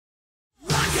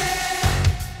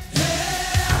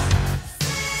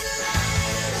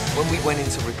When we went in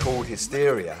to record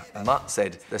Hysteria, Mutt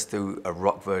said, let's do a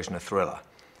rock version of Thriller,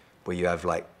 where you have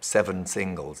like 7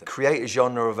 singles. Create a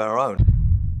genre of our own.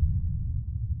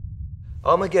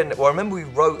 Armageddon, well, I remember we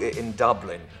wrote it in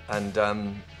Dublin,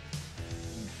 and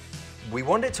we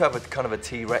wanted it to have a kind of a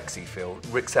T-Rexy feel.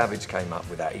 Rick Savage came up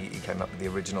with that. He came up with the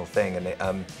original thing, and it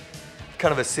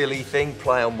kind of a silly thing,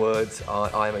 play on words.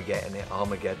 Armageddon it,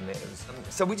 Armageddon it.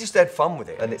 So we just had fun with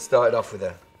it, and it started off with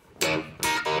a.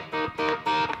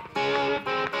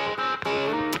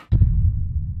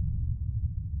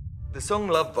 The song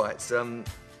Love Bites,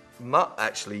 Mutt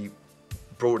actually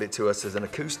brought it to us as an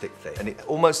acoustic thing, and it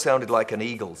almost sounded like an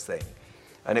Eagles thing,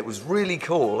 and it was really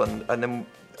cool. And then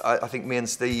I think me and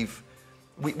Steve,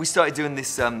 we started doing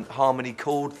this harmony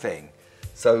chord thing.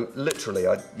 So literally,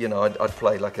 I'd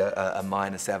play like a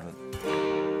minor 7th.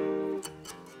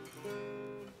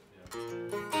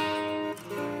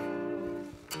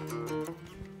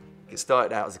 It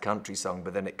started out as a country song,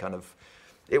 but then it kind of,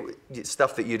 it's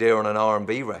stuff that you'd hear on an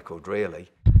R&B record, really.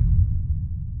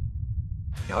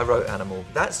 I wrote Animal.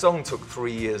 That song took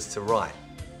 3 years to write,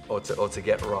 or to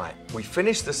get right. We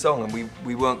finished the song and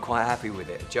we weren't quite happy with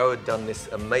it. Joe had done this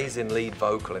amazing lead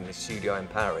vocal in the studio in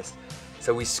Paris,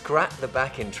 so we scrapped the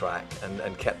backing track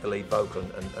and kept the lead vocal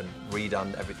and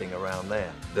redone everything around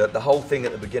there. The whole thing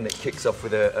at the beginning, it kicks off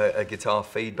with a guitar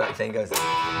feedback thing, goes.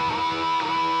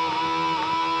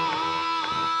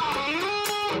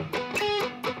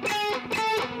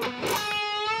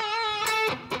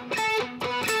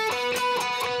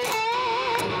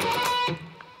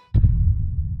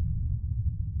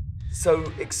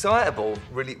 So Excitable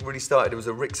really started, it was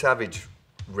a Rick Savage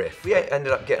riff. We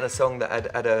ended up getting a song that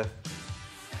had a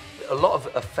lot of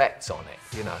effects on it,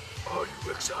 you know. Are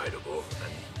you excitable?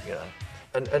 And, you know,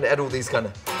 and it had all these kind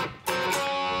of,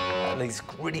 and these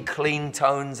really clean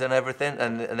tones and everything,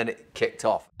 and then it kicked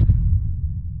off.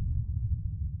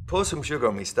 Pour Some Sugar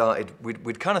on Me started,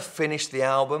 we'd kind of finished the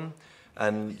album,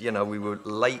 and you know, we were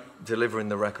late delivering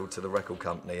the record to the record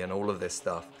company and all of this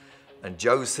stuff. And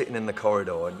Joe's sitting in the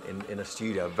corridor in a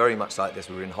studio, very much like this.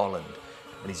 We were in Holland,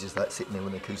 and he's just like sitting there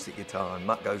with an acoustic guitar, and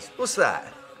Mutt goes, "What's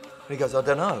that?" And he goes, "I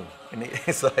don't know." And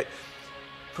it's like,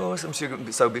 "Pour some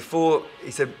sugar." So before,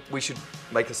 he said, we should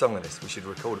make a song of this, we should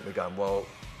record it. We're going, well,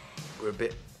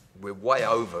 we're way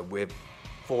over, we're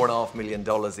 $4.5 million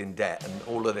in debt and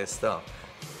all of this stuff.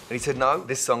 And he said, no,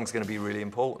 this song's gonna be really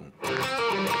important.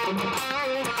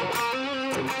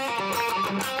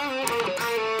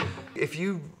 If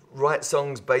you write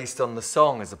songs based on the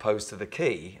song as opposed to the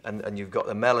key, and you've got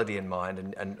the melody in mind,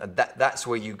 and that's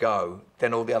where you go,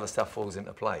 then all the other stuff falls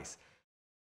into place.